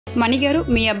మణి గారు,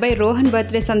 మీ అబ్బాయి రోహన్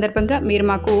బర్త్డే సందర్భంగా మీరు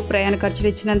మాకు ప్రయాణ ఖర్చులు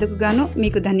ఇచ్చినందుకు గాను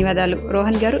మీకు ధన్యవాదాలు.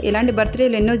 రోహన్ గారు, ఇలాంటి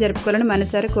బర్త్డేలు ఎన్నో జరుపుకోవాలని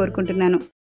మనసారా కోరుకుంటున్నాను.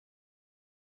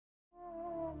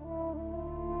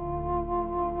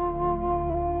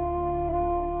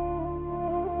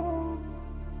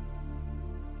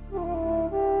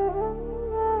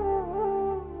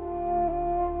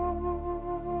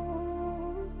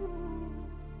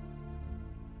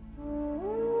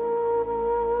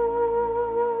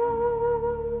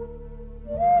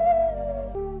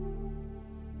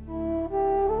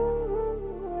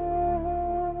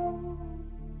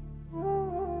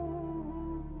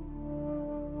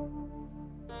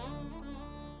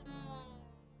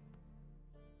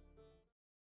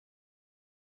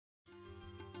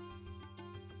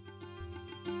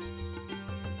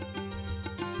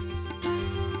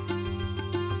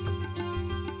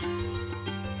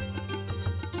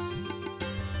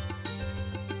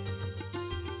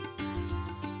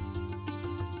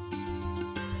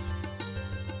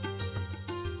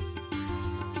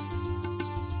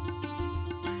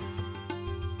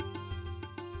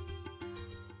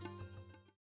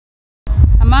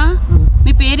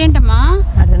 మీ పేరేంటమ్మా?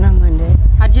 అర్జునమ్మ అండి.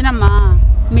 అర్జునమ్మ,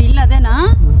 మీ ఇల్లు అదేనా?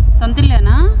 సొంత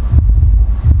ఇల్లేనా?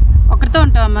 ఒకరితో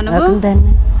ఉంటావమ్మా నువ్వు?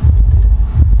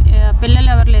 పిల్లలు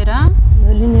ఎవరు లేరా?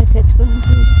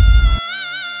 చచ్చిపోయింటారు.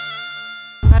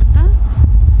 భర్త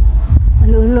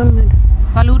వాళ్ళ ఊళ్ళో ఉన్నాడు.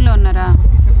 వాళ్ళ ఊర్లో ఉన్నారా?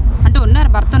 అంటే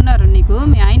ఉన్నారు, భర్త ఉన్నారు, నీకు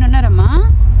మీ ఆయన ఉన్నారమ్మా?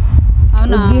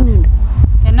 అవునా?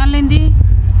 ఎన్నాళ్ళైంది?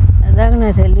 అదాక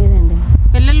నాకు తెలియదండి.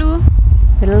 పిల్లలు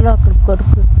ఒక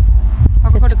కొడుకు.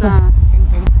 ఒక కొడుకు.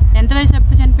 ఎంత వయసు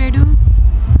ఎప్పుడు చనిపోయాడు?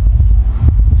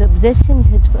 జబ్బు చేసింది,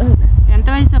 చచ్చిపోయింది. ఎంత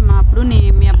వయసు అమ్మా అప్పుడు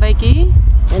మీ అబ్బాయికి?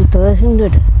 ఎంత వయసు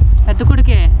ఉండేడు? పెద్ద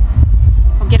కొడుకే.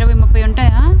 ఒక 20-30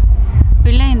 ఉంటాయా?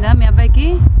 పెళ్ళి అయిందా మీ అబ్బాయికి?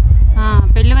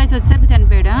 పెళ్లి వయసు వచ్చేసరికి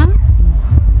చనిపోయాడా?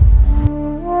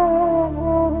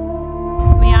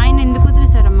 మీ ఆయన ఎందుకు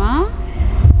వదిలేశారమ్మా?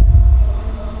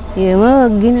 ఏమో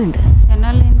వగ్గినండి.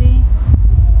 ఎన్నాళ్ళైంది?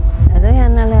 అదే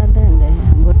ఎన్నాళ్ళు అవుతాయండి.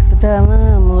 బుట్టుతామో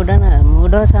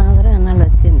మూడో సంవత్సరం ఎన్నాళ్ళు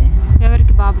వచ్చింది.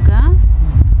 ఎవరికి? బాబుగా?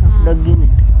 అప్పుడు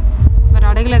వగ్గినండి. మరి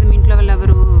అడగలేదు మీ ఇంట్లో వాళ్ళు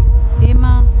ఎవరు?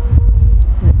 ఏమా?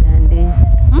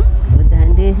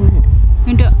 వద్దాన్ని తీసినాడు.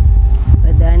 ఏంటో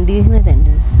వద్దాన్ని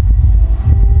తీసినాడండి.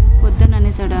 వద్దని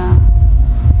అనేసాడా?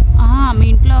 మీ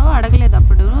ఇంట్లో అడగలేదు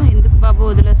అప్పుడు? ఎందుకు బాబు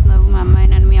వదిలేస్తున్నావు మా అమ్మాయి?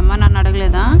 నన్ను మీ అమ్మ నన్ను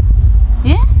అడగలేదా?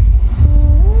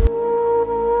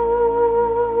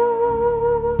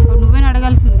 నువ్వేనా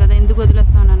అడగాల్సింది కదా, ఎందుకు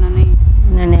వదిలేస్తున్నావు నన్నని?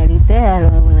 నన్ను అడిగితే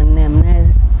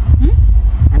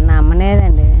నన్ను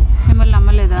అమ్మనేదండి. మిమ్మల్ని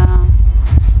నమ్మలేదా?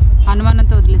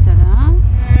 అనుమానంతో వదిలేశాడా?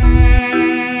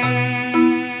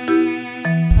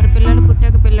 మరి పిల్లలు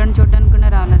పుట్టాక పిల్లని చూడడానికన్నా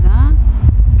రాలేదా?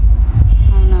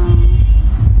 అవునా?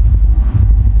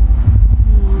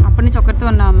 అప్పటి నుంచి ఒకరితో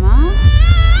ఉన్నావమ్మా?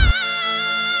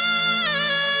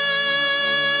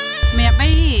 మీ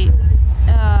అబ్బాయి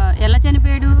ఎలా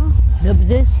చనిపోయాడు? జబ్బు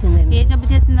చేసిందండి. ఏ జబ్బు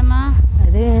చేసిందమ్మా?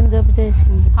 అదే ఏం జబ్బు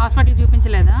చేసింది. హాస్పిటల్కి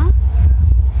చూపించలేదా?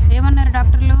 ఏమన్నారు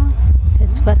డాక్టర్లు?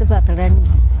 చచ్చిపోతే బతకడండి.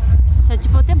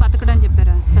 చచ్చిపోతే బతకడని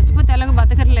చెప్పారా? చచ్చిపోతే ఎలాగో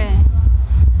బతకర్లే.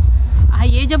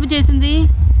 ఏ జబ్బు చేసింది?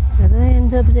 అదే ఏం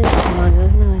జబ్బు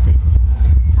చేసింది.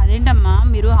 అదేంటమ్మా,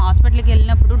 మీరు హాస్పిటల్కి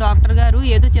వెళ్ళినప్పుడు డాక్టర్ గారు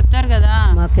ఏదో చెప్తారు కదా?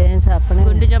 మాకేం చెప్పలేదు.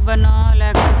 గుండె జబ్బనో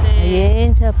లేకపోతే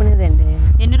ఏం చెప్పలేదండి.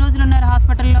 ఎన్ని రోజులు ఉన్నారు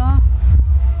హాస్పిటల్లో?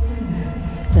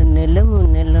 2 నెలలు 3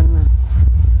 నెలలు ఉన్నా.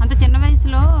 అంత చిన్న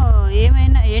వయసులో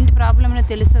ఏమైనా ఏంటి ప్రాబ్లం అనేది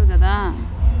తెలుస్తుంది కదా?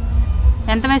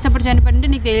 ఎంత వయసు అప్పుడు చనిపోయింటే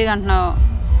నీకు తెలియదు అంటున్నావు.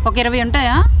 ఒక 20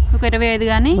 ఉంటాయా? ఒక 25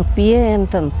 కానీ?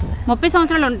 30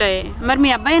 సంవత్సరాలు ఉంటాయి. మరి మీ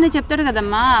అబ్బాయి అని చెప్తాడు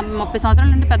కదమ్మా, 30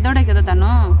 సంవత్సరాలు ఉంటే పెద్దోడే కదా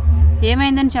తను.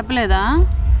 ఏమైందని చెప్పలేదా?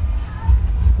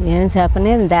 ఏం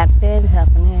చెప్పలేదు, డాక్టర్ ఏం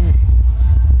చెప్పలేదు.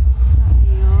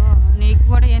 అయ్యో, నీకు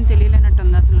కూడా ఏం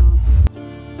తెలియలేనట్టుంది అసలు.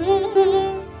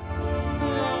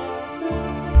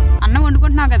 అన్నం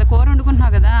వండుకుంటున్నావు కదా, కూర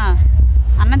వండుకుంటున్నావు కదా,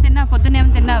 అన్నం తిన్నావా? పొద్దున్న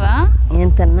ఏమి తిన్నావా? ఏం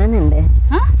తిన్నానండి.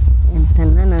 ఏం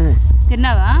తిన్నాను.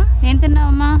 తిన్నావా? ఏం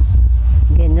తిన్నావమ్మా?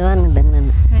 గింజవన్న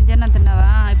తిన్నాను. గింజవన్న తిన్నావా?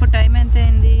 ఇప్పుడు టైం ఎంత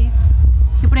అయింది?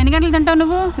 ఇప్పుడు ఎన్ని గంటలు తింటావు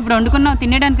నువ్వు? ఇప్పుడు వండుకున్నావు,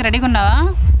 తినేయడానికి రెడీగా ఉన్నావా?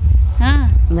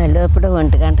 మళ్ళీ ఇప్పుడు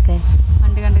 1 గంటకి.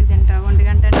 1 గంటకి తింటావు? 1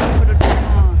 గంట అంటే ఇప్పుడు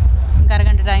టైము ఇంకా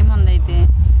అరగంట టైం ఉంది. అయితే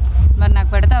మరి నాకు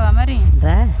పెడతావా మరి?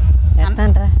 రా,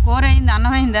 కూర అయిందా?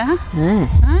 అన్నం అయిందా?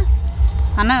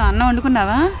 అన్నం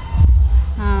వండుకున్నావా?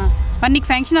 మరి నీకు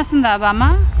ఫంక్షన్ వస్తుందా బామ్మ?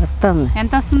 వస్తుంది.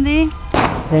 ఎంత వస్తుంది?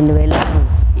 2000.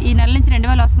 ఈ నెల నుంచి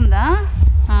 2000 వస్తుందా?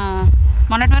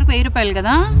 మొన్నటి వరకు 1000 రూపాయలు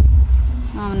కదా?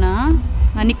 అవునా?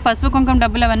 నీకు పసుపు కుంకుమ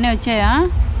డబ్బులు అవన్నీ వచ్చాయా?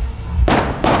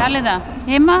 రాలేదా?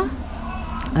 ఏమ్మా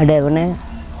అడేవనే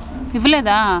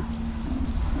ఇవ్వలేదా?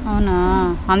 అవునా?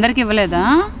 అందరికి ఇవ్వలేదా?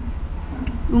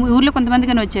 ఊర్లో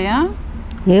కొంతమందికైనా వచ్చాయా?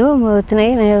 ఏవో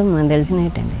అవుతున్నాయి ఏవో మనం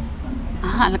తెలిసినట్టండి.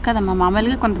 అలా కదమ్మా,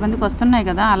 మామూలుగా కొంతమందికి వస్తున్నాయి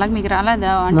కదా, అలాగే మీకు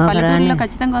రాలేదా? అంటే పల్లెటూరులో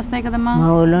ఖచ్చితంగా వస్తాయి కదమ్మా. మా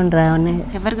ఊళ్ళో రావనే.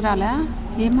 ఎవరికి రాలే?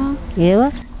 ఏమా ఏవో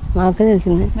మాకు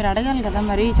తెలిసింది. మీరు అడగాలి కదా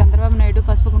మరి. చంద్రబాబు నాయుడు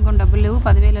పసుపు కుంకుమ డబ్బులు లేవు,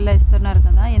 10,000 ఇలా ఇస్తున్నారు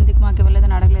కదా, ఎందుకు మాకు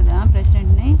ఇవ్వలేదని అడగలేదా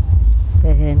ప్రెసిడెంట్ని?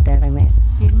 ప్రెసిడెంట్ అడగనే.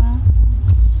 ఏమా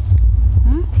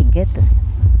సిగ్గేస్తుంది.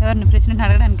 ఎవరిని ప్రెసిడెంట్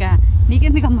అడగడానికా?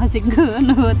 నీకెందుకమ్మా సిగ్గు?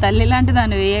 నువ్వు తల్లి లాంటి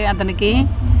దానివి అతనికి.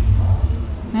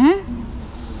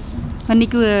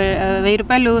 నీకు 1000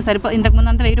 రూపాయలు ఇంతకుముందు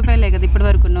అంతా 1000 రూపాయలే కదా ఇప్పటి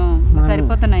వరకు.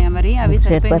 సరిపోతున్నాయా మరి? అవి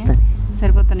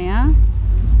సరిపోతున్నాయా?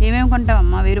 ఏమేమి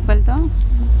కొంటావమ్మా 1000 రూపాయలతో?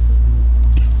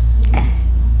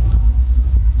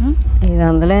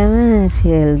 500 ఏమో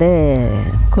వెళ్తే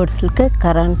కొడుకులకి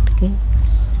కరెంట్కి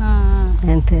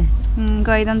అంతే.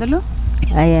 ఇంకా 500?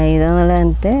 500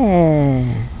 అంటే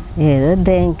ఏదో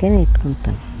దేనికే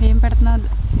నెట్టుకుంటాను. ఏం పెడుతున్నావు?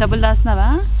 డబ్బులు దాస్తున్నావా?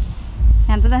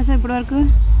 ఎంత దాసావు ఇప్పటి వరకు?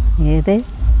 ఏదే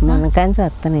మనకాంచి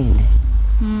వస్తున్నాయండి.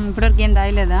 ఇప్పటివరకు ఏం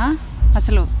దాయలేదా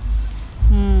అసలు?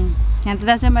 ఎంత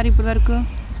దాసావు మరి ఇప్పటి వరకు?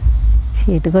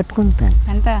 చీటు కొట్టుకుంటాను.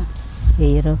 ఎంత?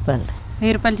 1000 రూపాయలు.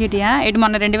 1000 రూపాయల చీటియా? ఎటు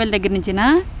మొన్న 2000 దగ్గర నుంచినా?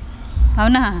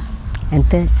 అవునా?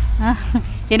 అంతే.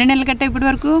 ఎన్ని నెలలు కట్టావు ఇప్పటి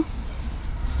వరకు?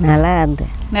 నెల అంతే.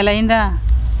 నెల అయిందా?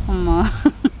 అమ్మా,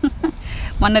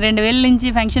 మొన్న 2000 నుంచి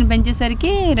ఫంక్షన్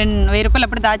పెంచేసరికి 1000 రూపాయలు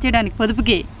అప్పుడు దాచేయడానికి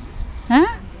పొదుపుకి.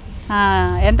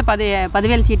 ఎంత?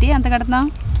 10,000 చీటీ ఎంత కడుతున్నావు?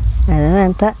 అదే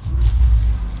ఎంత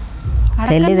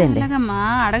తెలియదండి. అలాగమ్మా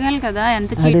అడగాలి కదా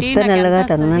ఎంత చీటీ.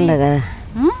 కదా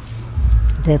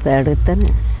రేపు అడుగుతాను.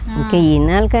 ఇంకా ఈ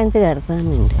నెలకి అంతే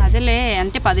కడతానండి. అదేలే,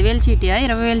 అంటే 10,000 చీటీయా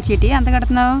 20,000 చీటీ ఎంత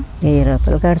కడుతున్నావు? 1000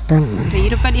 రూపాయలు కడతాను.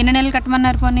 1000 రూపాయలు ఎన్ని నెలలు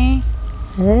కట్టమన్నారు పోనీ?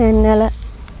 అదే నెల.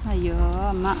 అయ్యో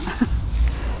అమ్మ.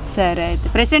 సరే అయితే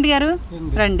ప్రెసిడెంట్ గారు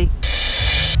రండి.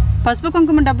 పసుపు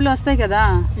కుంకుమ డబ్బులు వస్తాయి కదా,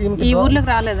 ఈ ఊర్లోకి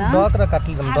రాలేదా?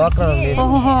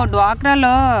 ఓహో,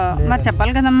 డ్వాక్రాలో మరి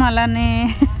చెప్పాలి కదమ్మా. అలానే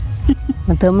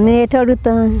తమ్ముని ఏంటి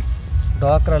అడుగుతాం?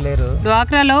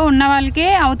 డ్వాక్రాలో ఉన్న వాళ్ళకి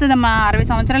అవుతుందమ్మా. 60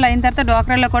 సంవత్సరాలు అయిన తర్వాత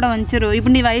డ్వాక్రాలో కూడా ఉంచరు.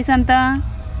 ఇప్పుడు నీ వయసు ఎంత?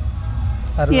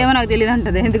 ఏమో నాకు తెలియదు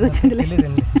అంటది. ఎందుకు వచ్చింది?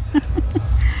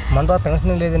 మనతో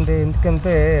పెన్షన్ లేదండి.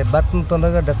 ఎందుకంటే భర్త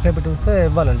తొందరగా డెత్ సర్టిఫికేట్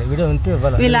ఇవ్వాలండి. వీడియో ఉంటే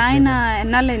ఇవ్వాలి. వీళ్ళ ఆయన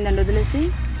ఎన్నాళ్ళు అయిందండి వదిలేసి?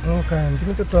 ఒక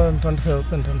ఇంచుమించు 25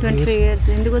 అవుతుంది. 23 ఇయర్స్.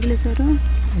 ఎందుకు వదిలేశారు?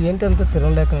 ఏంటి అంత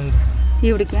తిరగలేకండి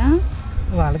ఈవిడికా?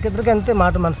 వాళ్ళకిద్దరికి అంతే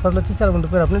మాట మనస్పర్ధలు వచ్చేసి అలా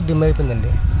ఉండిపోయారు. అప్పుడు డిమ్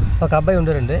అయిపోయిందండి. ఒక అబ్బాయి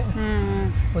ఉండేరండి,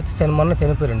 వచ్చి మొన్న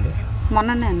చనిపోయారండి.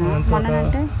 మొన్ననేనా?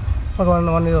 మొన్నంటే ఒక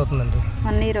 1 year అవుతుందండి.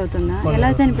 1 year అవుతుందా? ఎలా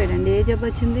చనిపోయాడండి? ఏ జబ్బు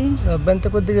వచ్చింది? అబ్బాయి అంతా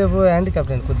కొద్దిగా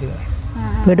హ్యాండిక్యాప్ట్ అండి. కొద్దిగా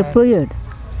పడిపోయాడు.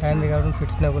 హ్యాండిక్యాప్ట్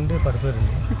ఫిట్స్ లేకుండా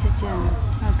పడిపోయారండి.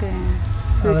 ఓకే,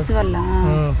 ఫిట్స్ వల్ల.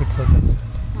 ఫిట్స్ అవుతుంది.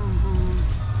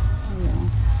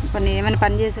 ఏమైనా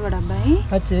పని చేసేవాడు అబ్బాయి?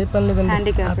 అది పని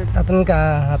లేదండి.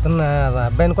 అతను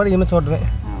అబ్బాయిని కూడా ఈమె చూడడమే,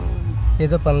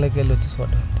 ఏదో పనులకి వెళ్ళి వచ్చి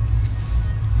చూడడం.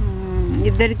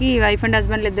 ఇద్దరికి వైఫ్ అండ్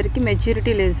హస్బెండ్ ఇద్దరికి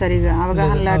మెచ్యూరిటీ లేదు, సరిగా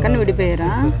అవగాహన లేక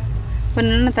విడిపోయారా?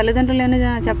 కొన్ని తల్లిదండ్రులు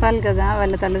ఏమైనా చెప్పాలి కదా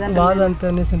వాళ్ళ తల్లిదండ్రులు. వాళ్ళు అంతే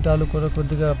అనేసి వాళ్ళు కూడా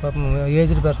కొద్దిగా పాపం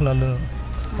ఏజ్డ్ పర్సన్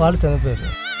వాళ్ళు చనిపోయారు.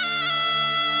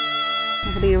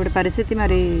 ఇప్పుడు ఈవిడ పరిస్థితి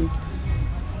మరి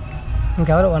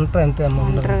ఇంకెవరు ఒంటరి అంతే అమ్మ.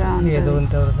 ఏదో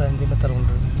ఉంటే ఎవరు సాయం చేయడం తర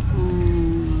ఉంటారు.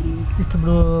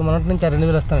 ఇప్పుడు మొన్నటి నుంచి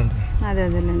 2,000 వస్తానండి.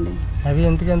 అదేలేండి. అవి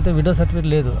ఎందుకంటే విడో సర్టిఫికేట్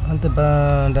లేదు అంతే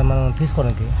అంటే మనం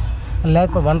తీసుకోవడానికి.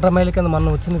 లేకపోతే 1.5 మైళ్ళ కింద మనం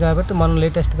వచ్చింది కాబట్టి మనం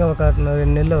లేటెస్ట్గా ఒక 2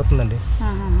 నెలలు అవుతుందండి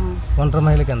 1.5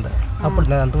 మైళ్ళ కింద.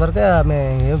 అప్పుడు అంతవరకు ఆమె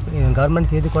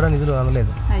గవర్నమెంట్ ఏది కూడా నిధులు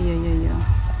అందలేదు. అయ్యో,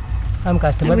 ఆమె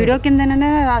కష్టపడి వీడియో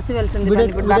కిందనే రాసివలసింది.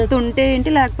 భర్త ఉంటే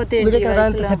ఏంటి లేకపోతే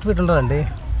సర్టిఫికేట్ ఉండాలండి.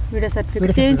 Video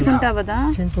certificate చేయించుకుంటావా?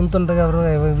 చేయించుకుంటుండగా ఎవరు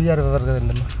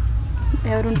కదండి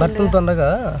భర్తగా.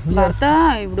 భర్త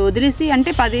ఇప్పుడు వదిలేసి అంటే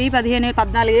 10, 15,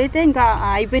 14 అయితే ఇంకా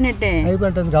అయిపోయినట్టే.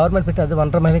 అయిపోయింది. గవర్నమెంట్ పెట్టి అది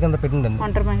 1.5 మైళ్ళ కింద పెట్టిందండి.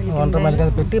 1.5 మైళ్ళ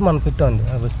కింద పెట్టి మనం పెట్టామండి.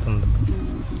 వస్తుంది.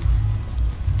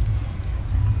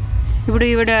 ఇప్పుడు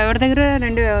ఈవిడ ఎవరి దగ్గర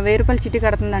 2,000 రూపాయలు చిట్టి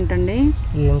కడుతుంది అంటండి.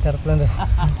 ఏం కడతలేండి.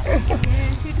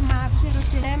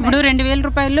 ఇప్పుడు 2,000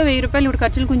 రూపాయలు 1,000 రూపాయలు ఇప్పుడు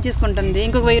ఖర్చులు కుంచేసుకుంటుంది.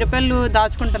 ఇంకొక 1,000 రూపాయలు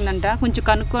దాచుకుంటుందంట. కొంచెం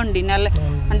కనుక్కోండి. నెల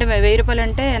అంటే 1,000 రూపాయలు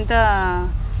అంటే ఎంత?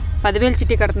 10,000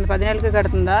 చిట్టి కడుతుంది, 10 నెలలకి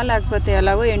కడుతుందా లేకపోతే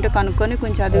ఎలాగో ఏంటో కనుక్కొని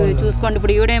కొంచెం అది చూసుకోండి.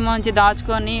 ఇప్పుడు ఈవిడేమో మంచి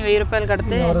దాచుకొని 1,000 రూపాయలు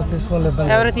కడితే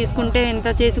ఎవరో తీసుకుంటే ఇంత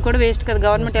చేసి కూడా వేస్ట్ కదా.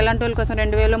 గవర్నమెంట్ ఎలాంటి వాళ్ళ కోసం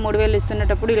 2,000, 3,000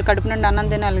 ఇస్తున్నప్పుడు వీళ్ళు కడుపు నుండి అన్నం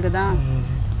తినాలి కదా.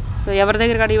 సో ఎవరి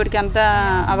దగ్గర కాదు ఈవిడికి అంత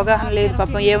అవగాహన లేదు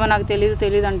పాపం. ఏమో నాకు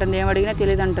తెలియదు అంటుంది. ఏం అడిగినా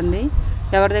తెలియదు అంటుంది.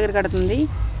 ఎవరి దగ్గర కడుతుంది,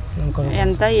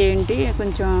 ఎంత ఏంటి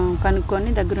కొంచెం కనుక్కొని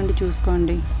దగ్గరుండి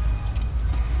చూసుకోండి.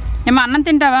 ఏమో అన్నం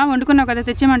తింటావా? వండుకున్నావు కదా,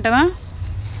 తెచ్చేయమంటావా?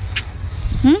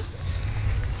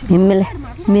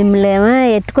 మిమ్మల్ని ఏమో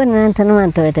ఎట్టుకొని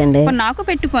తినమంట పెట్టండి. నాకు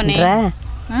పెట్టుకొని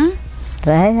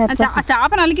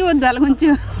చేప నలికి వద్దు అలా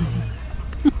కొంచెం.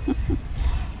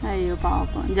 అయ్యో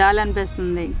పాపం, జాలి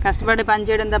అనిపిస్తుంది. కష్టపడి పని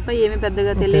చేయడం తప్ప ఏమీ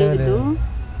పెద్దగా తెలియదు.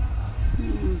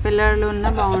 పిల్లలు ఉన్నా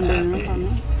బాగుండేది.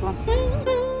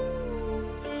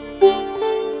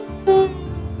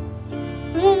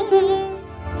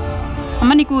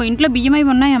 అమ్మ నీకు ఇంట్లో బియ్యం అవి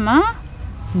ఉన్నాయమ్మా?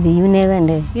 బియ్యం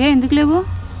లేవండి. ఎందుకు లేవు?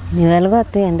 నీళ్ళగా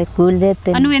వస్తాయండి, కూలి చేస్తే.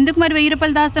 నువ్వు ఎందుకు మరి 1000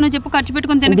 రూపాయలు దాస్తానో చెప్పు, ఖర్చు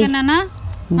పెట్టుకుని తినకన్నానా?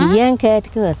 బియ్యం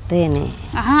కేటికి వస్తాయని.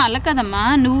 అలా కదమ్మా,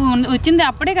 నువ్వు వచ్చింది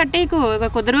అప్పుడే కట్టేయకు,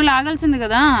 కొద్ది రోజులు ఆగాల్సింది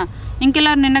కదా.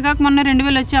 ఇంకెలా నిన్నగాక మొన్న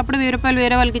 2000 వచ్చి అప్పుడు 1000 రూపాయలు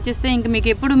వేరే వాళ్ళకి ఇచ్చేస్తే ఇంక మీకు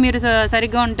ఎప్పుడు మీరు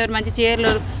సరిగ్గా ఉంటారు? మంచి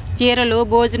చీరలు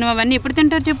భోజనం అవన్నీ ఎప్పుడు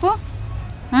తింటారు చెప్పు?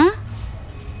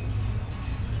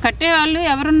 కట్టేవాళ్ళు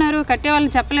ఎవరున్నారు? కట్టేవాళ్ళు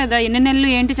చెప్పలేదా? ఎన్ని నెలలు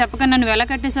ఏంటి చెప్పకన్నా నువ్వు ఎలా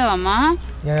కట్టేసావమ్మా?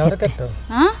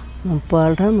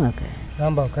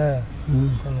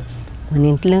 మన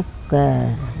ఇంట్లో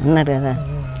ఉన్నారు కదా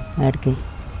వాడికి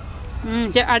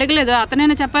అడగలేదు?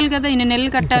 అతనైనా చెప్పాలి కదా, ఇన్ని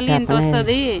నెలలు కట్టాలి, ఇంత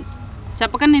వస్తుంది.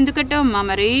 చెప్పకన్నా ఎందుకు కట్టావమ్మా?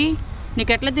 మరి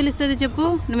నీకు ఎట్లా తెలుస్తుంది చెప్పు?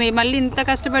 నువ్వు మళ్ళీ ఇంత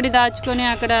కష్టపడి దాచుకొని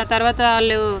అక్కడ తర్వాత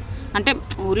వాళ్ళు అంటే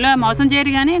ఊళ్ళో మోసం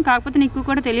చేయరు కానీ, కాకపోతే నీకు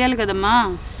కూడా తెలియాలి కదమ్మా.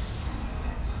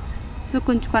 సో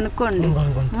కొంచెం కనుక్కోండి.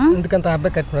 ఎందుకంటే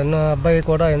అబ్బాయి కట్టినాడు, అబ్బాయి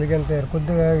కూడా ఎందుకంటే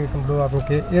కొద్దిగా ఇప్పుడు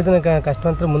అతనికి ఏదైనా కష్టం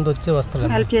అంటే ముందు వచ్చి వస్తారు,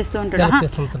 హెల్ప్ చేస్తూ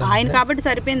ఉంటాడు. ఆయన కాబట్టి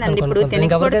సరిపోయిందండి. ఇప్పుడు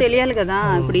తినకి కూడా తెలియాలి కదా.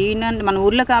 ఇప్పుడు ఈయన మన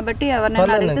ఊర్లో కాబట్టి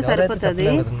ఎవరినైనా అడిగితే సరిపోతుంది.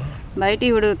 బయట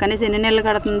ఇప్పుడు కనీసం ఎన్ని నెలలు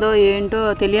కడుతుందో ఏంటో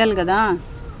తెలియాలి కదా.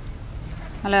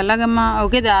 అలా ఎలాగమ్మా?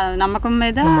 ఓకే, నమ్మకం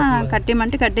మీద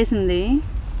కట్టేయమంటే కట్టేసింది.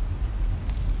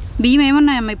 బియ్యం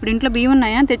ఏమున్నాయమ్మా ఇప్పుడు ఇంట్లో? బియ్యం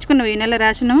ఉన్నాయా? తెచ్చుకున్నావు ఈ నెల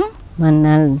రేషను?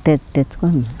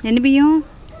 తెచ్చుకున్నా. ఎన్ని బియ్యం?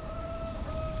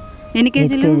 ఎన్ని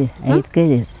కేజీలు? 5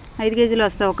 కేజీలు. 5 కేజీలు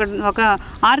వస్తాయి. ఒక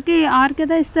 6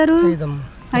 కదా ఇస్తారు?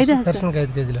 5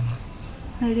 కేజీలు.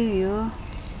 అయ్యో,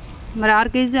 మరి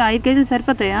 5 కేజీలు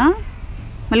సరిపోతాయా?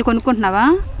 మళ్ళీ కొనుక్కుంటున్నావా?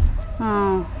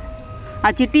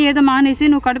 ఆ చిట్టి ఏదో మానేసి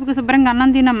నువ్వు కడుపుకు శుభ్రంగా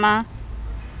అన్నం తినమ్మా.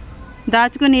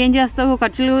 దాచుకొని ఏం చేస్తావు?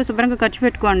 ఖర్చులు శుభ్రంగా ఖర్చు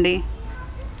పెట్టుకోండి.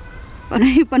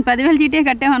 ఇప్పుడు 10,000 చీటీ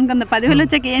కట్టామనుకుందా, 10,000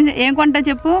 వచ్చాక ఏం కొంటావు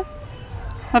చెప్పు?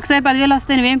 ఒకసారి 10,000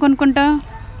 వస్తాయి, నువ్వేం కొనుక్కుంటావు?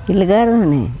 ఇల్లు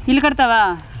కడదామని. ఇల్లు కడతావా?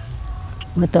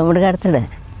 మా తమ్ముడు కడతాడా?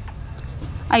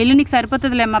 ఆ ఇల్లు నీకు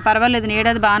సరిపోతుందిలేమ్మా, పర్వాలేదు.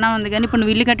 ఏడాది బాగానే ఉంది కానీ ఇప్పుడు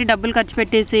నువ్వు ఇల్లు కట్టి డబ్బులు ఖర్చు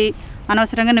పెట్టేసి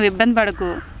అనవసరంగా నువ్వు ఇబ్బంది పడకు.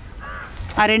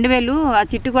 ఆ 2,000 ఆ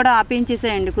చిట్టు కూడా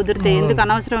ఆపించేసేయండి కుదిరితే. ఎందుకు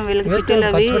అనవసరం వీళ్ళకి చిట్టులు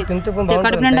అవి?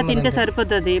 కడుపు నిండా తింటే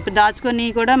సరిపోతుంది. ఇప్పుడు దాచుకొని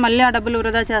కూడా మళ్ళీ ఆ డబ్బులు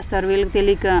వృధా చేస్తారు వీళ్ళకి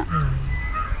తెలియక.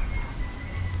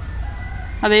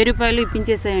 ఆ 1000 రూపాయలు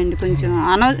ఇప్పించేసేయండి కొంచెం.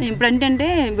 ఇప్పుడు ఏంటంటే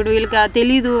ఇప్పుడు వీళ్ళకి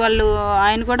తెలీదు, వాళ్ళు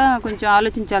ఆయన కూడా కొంచెం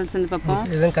ఆలోచించాల్సింది పాపం.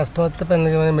 ఏదైనా కష్టం వస్తే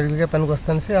మెడికల్గా పనికి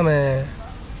వస్తానేసి ఆమె.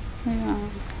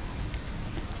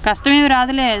 కష్టమేమి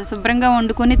రాదులే, శుభ్రంగా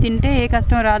వండుకొని తింటే ఏ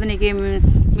కష్టం రాదు. నీకేం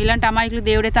మీలాంటి అమాయకులు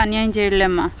దేవుడైతే అన్యాయం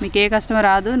చేయలేమ్మా. మీకు ఏ కష్టం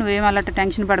రాదు, నువ్వేం అలాంటి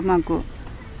టెన్షన్ పడకు మాకు.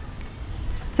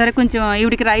 సరే కొంచెం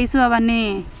ఈవిడికి రైస్ అవన్నీ.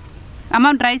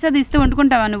 అమ్మ రైస్ అది ఇస్తే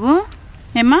వండుకుంటావా నువ్వు?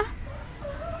 ఏమ్మా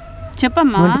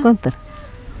చెప్పమ్మా.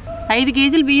 5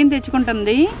 కేజీలు బియ్యం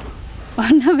తెచ్చుకుంటుంది,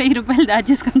 1000 రూపాయలు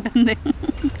దాచేసుకుంటుంది.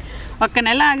 ఒక్క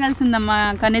నెల ఆగాల్సిందమ్మా,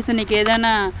 కనీసం నీకు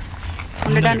ఏదైనా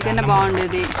ఉండడానికైనా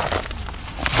బాగుండేది.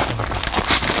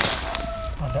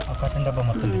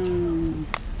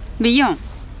 బియ్యం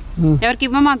ఎవరికి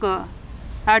ఇవ్వ మాకు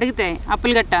అడిగితే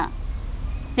అప్పులు గట్ట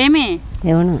ఏమి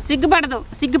సిగ్గుపడదు.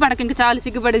 సిగ్గుపడక ఇంక చాలు,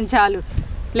 సిగ్గుపడింది చాలు.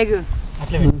 లేగు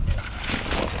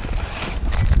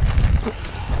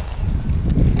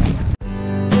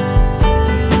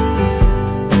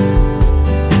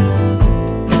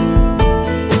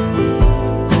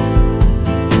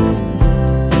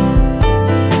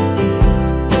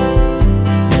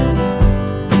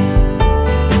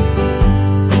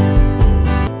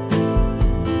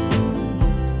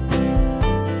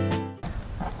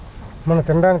మనం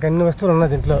తినడానికి అన్ని వస్తువులు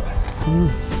ఉన్నాయి దీంట్లో.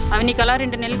 అవి నీకు అలా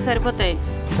 2 నెలలకు సరిపోతాయి.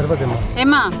 సరిపోతాయి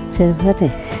ఏమ్మా?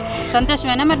 సరిపోతాయి.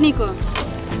 సంతోషమేనా మరి నీకు?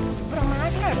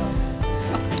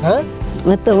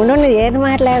 ఏది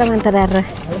మాట్లాడమంటారా?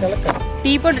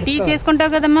 టీ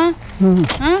చేసుకుంటావు కదమ్మా,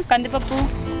 కందిపప్పు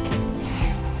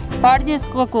పాడు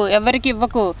చేసుకోకు, ఎవరికి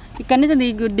ఇవ్వకు. కనీసం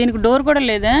దీనికి డోర్ కూడా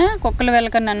లేదా? కుక్కలు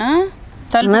వెళ్ళకన్నానా?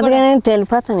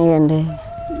 తెలిపోతాను ఇవ్వండి.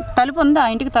 తలుపు ఉందా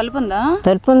ఇంటికి? తలుపు ఉందా?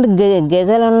 తలుపు ఉంది,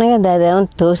 గెదలు ఉన్నాయి కదా, అదేమో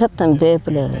తోసేస్తాను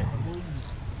బేపులేదు.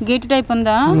 గేటు టైప్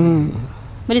ఉందా?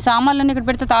 మరి సామాన్లన్నీ ఇక్కడ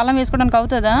పెడితే తాళం వేసుకోవడానికి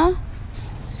అవుతుందా?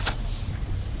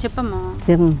 చెప్పమ్మా.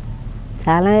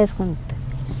 తాళం వేసుకుంటా.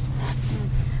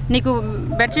 నీకు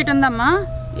బెడ్షీట్ ఉందమ్మా?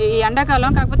 ఈ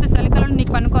ఎండాకాలం కాకపోతే చలికాలం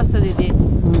నీకు పనికి వస్తుంది ఇది.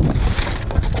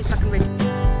 పక్కన పెట్టి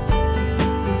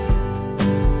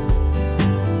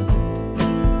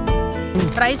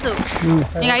రైస్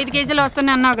ఇంకా 5 కేజీలు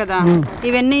వస్తున్నాయి అన్నావు కదా,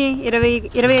 ఇవన్నీ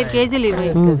 25 కేజీలు. ఇవి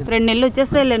 2 నెలలు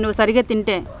వచ్చేస్తాయిలే నువ్వు సరిగా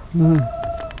తింటే.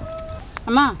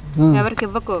 అమ్మా ఎవరికి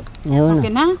ఇవ్వకు,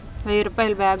 ఓకేనా? 1000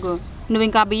 రూపాయల బ్యాగు. నువ్వు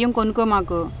ఇంకా బియ్యం కొనుక్కో,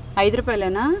 మాకు 5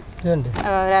 రూపాయలేనా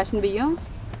రేషన్ బియ్యం?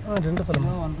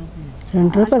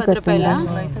 10 రూపాయలా?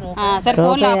 సరే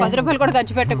ఫోన్లో 10 రూపాయలు కూడా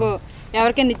ఖర్చు పెట్టకు,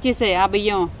 ఎవరికైనా ఇచ్చేసాయి ఆ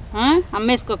బియ్యం.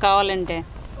 అమ్మేసుకో కావాలంటే,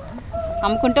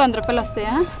 అమ్ముకుంటే 100 రూపాయలు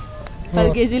వస్తాయా? 10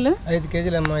 కేజీలు? 5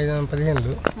 కేజీలు అమ్మా,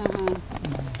 15.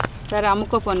 సరే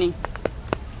అమ్ముకో పోనీ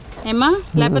ఏమ్మా,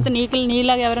 లేకపోతే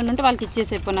నీలాగా ఎవరైనా ఉంటే వాళ్ళకి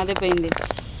ఇచ్చేసే పోనీ, అదే పోయింది.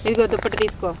 ఇదిగో దుప్పటి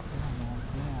తీసుకో.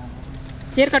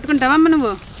 చీర కట్టుకుంటావా అమ్మ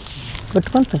నువ్వు?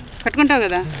 కట్టుకుంటావు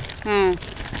కదా.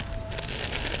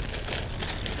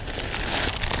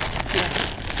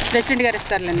 ప్రెసిడెంట్ గారు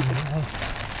ఇస్తారులే నీకు.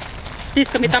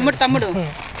 తీసుకో, మీ తమ్ముడు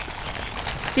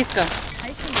తీసుకో.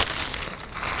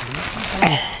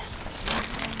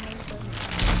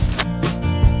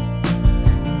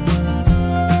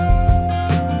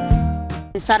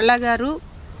 సరళ గారు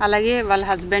అలాగే వాళ్ళ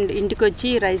హస్బెండ్ ఇంటికి వచ్చి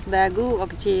రైస్ బ్యాగు,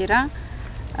 ఒక చీర,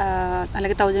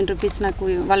 అలాగే 1000 రూపీస్ నాకు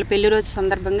వాళ్ళ పెళ్లి రోజు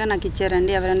సందర్భంగా నాకు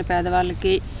ఇచ్చారండి. ఎవరైనా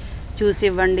పేదవాళ్ళకి చూసి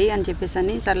ఇవ్వండి అని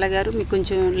చెప్పేసి. సరళ గారు మీకు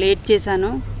కొంచెం లేట్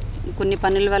చేశాను, కొన్ని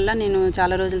పనుల వల్ల నేను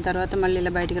చాలా రోజుల తర్వాత మళ్ళీ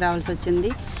ఇలా బయటికి రావాల్సి వచ్చింది.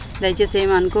 దయచేసి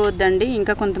ఏమి అనుకోవద్దండి.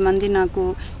 ఇంకా కొంతమంది నాకు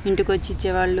ఇంటికి వచ్చి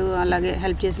ఇచ్చేవాళ్ళు అలాగే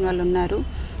హెల్ప్ చేసిన వాళ్ళు ఉన్నారు.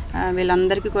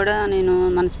 వీళ్ళందరికీ కూడా నేను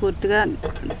మనస్ఫూర్తిగా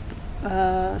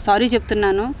సారీ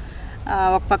చెప్తున్నాను.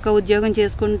 ఒక పక్క ఉద్యోగం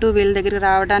చేసుకుంటూ వీళ్ళ దగ్గరికి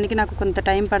రావడానికి నాకు కొంత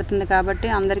టైం పడుతుంది కాబట్టి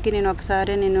అందరికీ నేను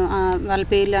ఒకసారి వాళ్ళ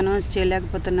పేర్లు అనౌన్స్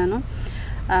చేయలేకపోతున్నాను.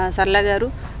 సరళ గారు,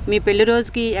 మీ పెళ్లి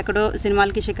రోజుకి ఎక్కడో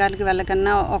సినిమాలకి షికార్లకి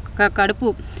వెళ్ళకన్నా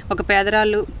ఒక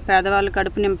పేదవాళ్ళు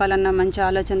కడుపు నింపాలన్న మంచి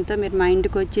ఆలోచనతో మీరు మా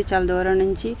ఇంటికి వచ్చి చాలా దూరం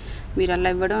నుంచి మీరు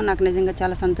అలా ఇవ్వడం నాకు నిజంగా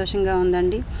చాలా సంతోషంగా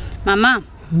ఉందండి. మా అమ్మ,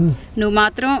 నువ్వు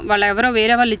మాత్రం ఎవరో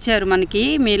వేరే వాళ్ళు ఇచ్చారు మనకి,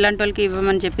 మీ ఇలాంటి వాళ్ళకి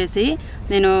ఇవ్వమని చెప్పేసి,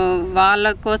 నేను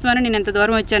వాళ్ళ కోసమని నేను ఎంత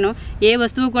దూరం వచ్చాను. ఏ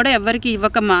వస్తువు కూడా ఎవరికి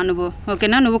ఇవ్వకమ్మా నువ్వు,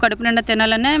 ఓకేనా? నువ్వు కడుపు నిండా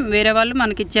తినాలనే వేరే వాళ్ళు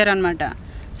మనకి ఇచ్చారనమాట,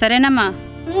 సరేనమ్మా?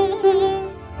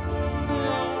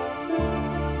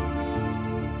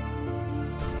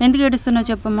 ఎందుకు ఏడుస్తున్నావు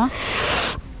చెప్పమ్మా?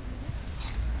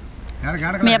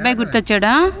 మీ అబ్బాయి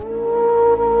గుర్తొచ్చాడా?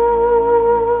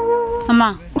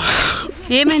 అమ్మా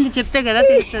ఏమైంది చెప్తే కదా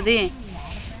తెలుస్తుంది.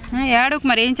 ఏడోకు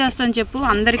మరి ఏం చేస్తాను చెప్పు.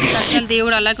 అందరికీ కష్టాలు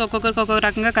దేవుడు అలాగే ఒక్కొక్కరికి ఒక్కొక్క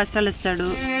రకంగా కష్టాలు ఇస్తాడు.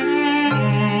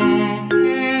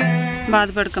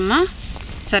 బాధపడకమ్మా,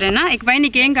 సరేనా? ఇకపై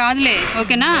నీకేం కాదులే,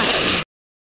 ఓకేనా?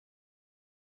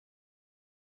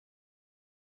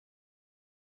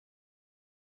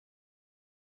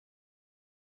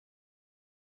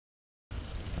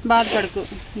 బాధపడకు,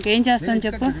 ఇంకేం చేస్తాను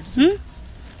చెప్పు,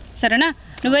 సరేనా?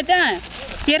 నువ్వైతే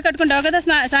చీర కట్టుకుంటావు కదా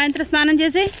సాయంత్రం స్నానం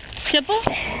చేసి, చెప్పు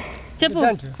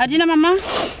అర్జునమ్మ,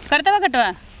 కడతావా కట్టవా?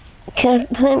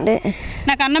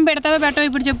 నాకు అన్నం పెడతావా పెట్టవా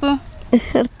ఇప్పుడు చెప్పు.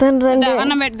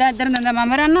 అన్నం పెడతా ఇద్దరు తిందామా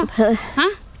మరి అన్నం?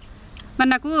 మరి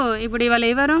నాకు ఇప్పుడు ఇవాళ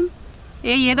ఏ వారం?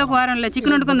 ఏదో ఒక వారంలో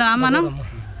చికెన్ వండుకుందామా మనం?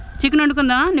 చికెన్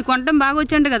వండుకుందాం. నీకు వంటం బాగా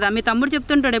వచ్చంట కదా, మీ తమ్ముడు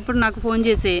చెప్తుంటాడు ఎప్పుడు నాకు ఫోన్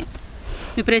చేసి,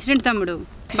 మీ ప్రెసిడెంట్ తమ్ముడు.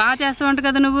 బాగా చేస్తావంట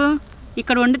కదా నువ్వు.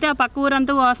 ఇక్కడ వండితే ఆ పక్క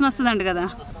ఊరంతా వాసన వస్తుందంట కదా,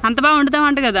 అంత బాగా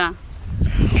వండుతావంట కదా.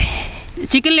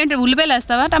 చికెన్లు ఏంటి, ఉల్లిపాయలు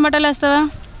వేస్తావా టమాటాలు వేస్తావా?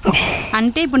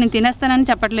 అంటే ఇప్పుడు నేను తినేస్తానని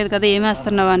చెప్పట్లేదు కదా, ఏమి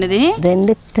వేస్తున్నావు అనేది.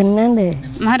 రెండు తినండి.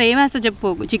 మరి ఏం వేస్తావు చెప్పు.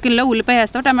 చికెన్లో ఉల్లిపాయ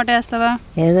వేస్తావా టమాటా వేస్తావా?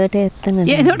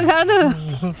 ఏదోటి కాదు.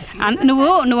 నువ్వు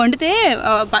వండితే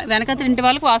వెనక ఇంటి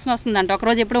వాళ్ళకి వాసన వస్తుందంట.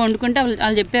 ఒకరోజు ఎప్పుడో వండుకుంటే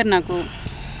వాళ్ళు చెప్పారు నాకు.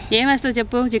 ఏం వేస్తావు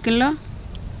చెప్పు చికెన్లో?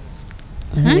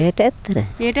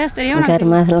 ఏటేస్తారు?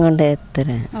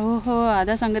 ఓహో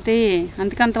అదా సంగతి,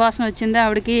 అందుకే అంత వాసన వచ్చిందా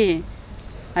ఆవిడకి.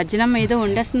 అర్జునమ్మ ఏదో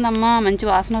వండేస్తుందమ్మా, మంచి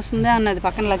వాసన వస్తుందా అన్నది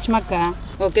పక్కన లక్ష్మక్క.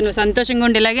 ఓకే, నువ్వు సంతోషంగా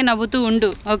ఉండి ఇలాగే నవ్వుతూ ఉండు,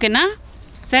 ఓకేనా?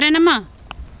 సరేనమ్మా,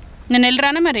 నేను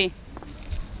వెళ్ళరానా మరి?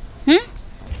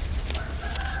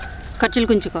 ఖర్చులు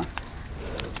కుంచుకో.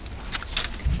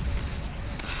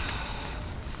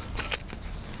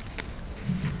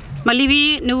 మళ్ళీ ఇవి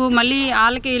నువ్వు మళ్ళీ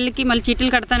వాళ్ళకి వీళ్ళకి మళ్ళీ చీట్లు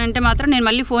కడతానంటే మాత్రం నేను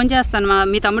మళ్ళీ ఫోన్ చేస్తాను,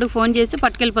 మీ తమ్ముడికి ఫోన్ చేసి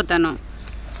పట్టుకెళ్ళిపోతాను,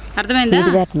 అర్థమైందా?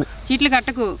 చీట్లు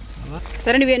కట్టకు,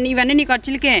 సరే? ఇవన్నీ నీ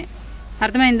ఖర్చులకే,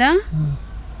 అర్థమైందా?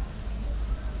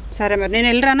 సరే మరి నేను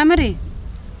వెళ్ళరానా మరి?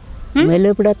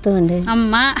 ఎప్పుడు వస్తామండి?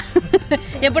 అమ్మా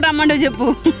ఎప్పుడు రమ్మండో చెప్పు,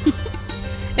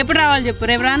 ఎప్పుడు రావాలి చెప్పు.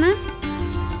 రేపు రానా?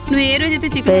 నువ్వు ఏ రోజు అయితే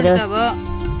చికెన్ పెడతావో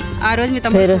ఆ రోజు మీ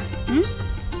తమ్ముడు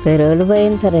 10 రోజులు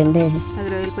పోయింది సరండి. 10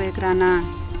 రోజులు పోయాక రానా?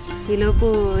 ఈలోపు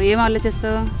ఏం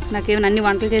ఆలోచిస్తావు? నాకేమైనా అన్ని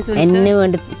వంటలు చేసి అన్నీ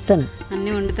వండుతాను.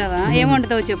 అన్నీ వండుతావా? ఏం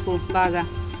వండుతావు చెప్పు బాగా?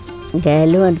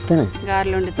 గారెలు వండుతాను.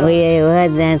 గారెలు వండుతావు?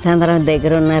 చంద్రం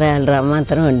దగ్గర ఉన్నారు, వాళ్ళు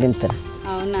రమ్మంతరం వండిస్తారు.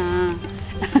 అవునా?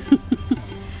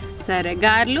 సరే,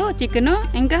 గారెలు చికెను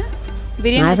ఇంకా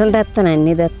బిర్యానీ మాసం తెస్తాను,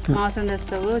 అన్నీ తెస్తాను. మాంసం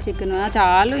తెస్తావు, చికెన్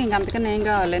చాలు, ఇంకంతకన్నా ఏం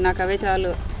కావాలి, నాకు అవే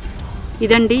చాలు.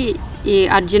 ఇదండి ఈ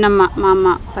అర్జునమ్మ మా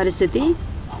అమ్మ పరిస్థితి.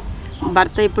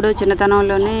 భర్త ఇప్పుడు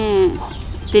చిన్నతనంలోనే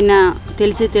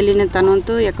తెలిసి తెలియని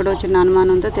తనంతో ఎక్కడో చిన్న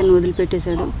అనుమానంతో తను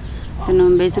వదిలిపెట్టేశాడు. తను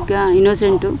బేసిక్గా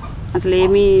ఇన్నోసెంటు, అసలు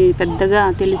ఏమీ పెద్దగా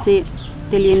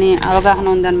తెలియని అవగాహన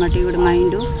ఉందన్నమాట ఈవిడ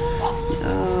మైండ్.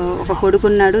 ఒక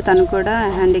కొడుకున్నాడు, తను కూడా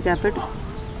హ్యాండిక్యాప్డ్.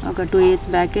 ఒక 2 years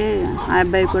బ్యాకే ఆ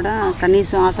అబ్బాయి కూడా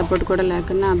కనీసం ఆ సపోర్ట్ కూడా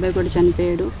లేకుండా ఆ అబ్బాయి కూడా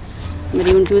చనిపోయాడు. మరి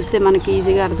ఈవిని చూస్తే మనకి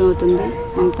ఈజీగా అర్థమవుతుంది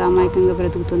ఎంత అమాయకంగా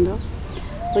బ్రతుకుతుందో.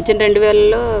 వచ్చిన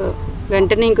 2000లో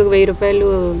వెంటనే ఇంకొక 1000 రూపాయలు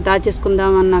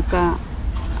దాచేసుకుందామన్నాక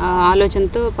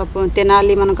ఆలోచనతో పాపం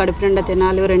తినాలి, మనం కడుపు నిండా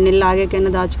తినాలి, 2 నెలలు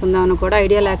ఆగేకైనా దాచుకుందామని కూడా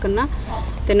ఐడియా లేకుండా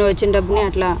తను వచ్చిన డబ్బుని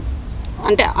అట్లా,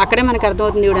 అంటే అక్కడే మనకు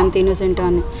అర్థమవుతుంది ఈవిడ అంత ఇన్నోసెంట్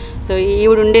అని. సో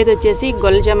ఈవిడ ఉండేది వచ్చేసి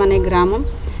గొల్జాం అనే గ్రామం,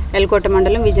 ఎల్కోట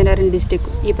మండలం, విజయనగరం డిస్టిక్.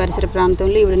 ఈ పరిసర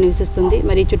ప్రాంతంలో ఈవిడ నివసిస్తుంది.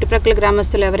 మరి చుట్టుప్రక్కల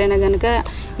గ్రామస్తులు ఎవరైనా కనుక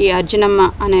ఈ అర్జునమ్మ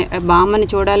అనే బామ్మని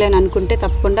చూడాలి అని అనుకుంటే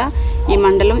తప్పకుండా ఈ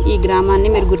మండలం, ఈ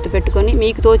గ్రామాన్ని మీరు గుర్తుపెట్టుకొని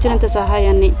మీకు తోచినంత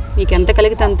సహాయాన్ని, మీకు ఎంత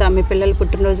కలిగితే అంత, మీ పిల్లల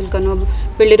పుట్టినరోజులకనో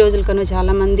పెళ్లి రోజులకనో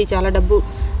చాలామంది చాలా డబ్బు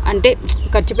అంటే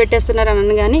ఖర్చు పెట్టేస్తున్నారు అని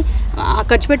అనగానే ఆ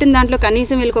ఖర్చు పెట్టిన దాంట్లో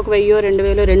కనీసం వీళ్ళకి ఒక 1000,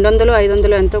 2000, 200,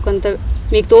 500 ఎంతో కొంత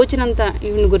మీకు తోచినంత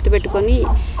ఈవిని గుర్తుపెట్టుకొని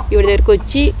ఈవిడ దగ్గరికి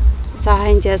వచ్చి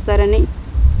సహాయం చేస్తారని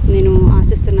నేను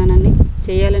ఆశిస్తున్నానండి,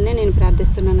 చేయాలని నేను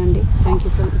ప్రార్థిస్తున్నానండి. Thank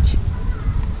you so much.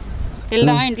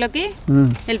 వెళ్దామా ఇంట్లోకి?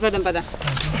 వెళ్ళిపోదాం పద.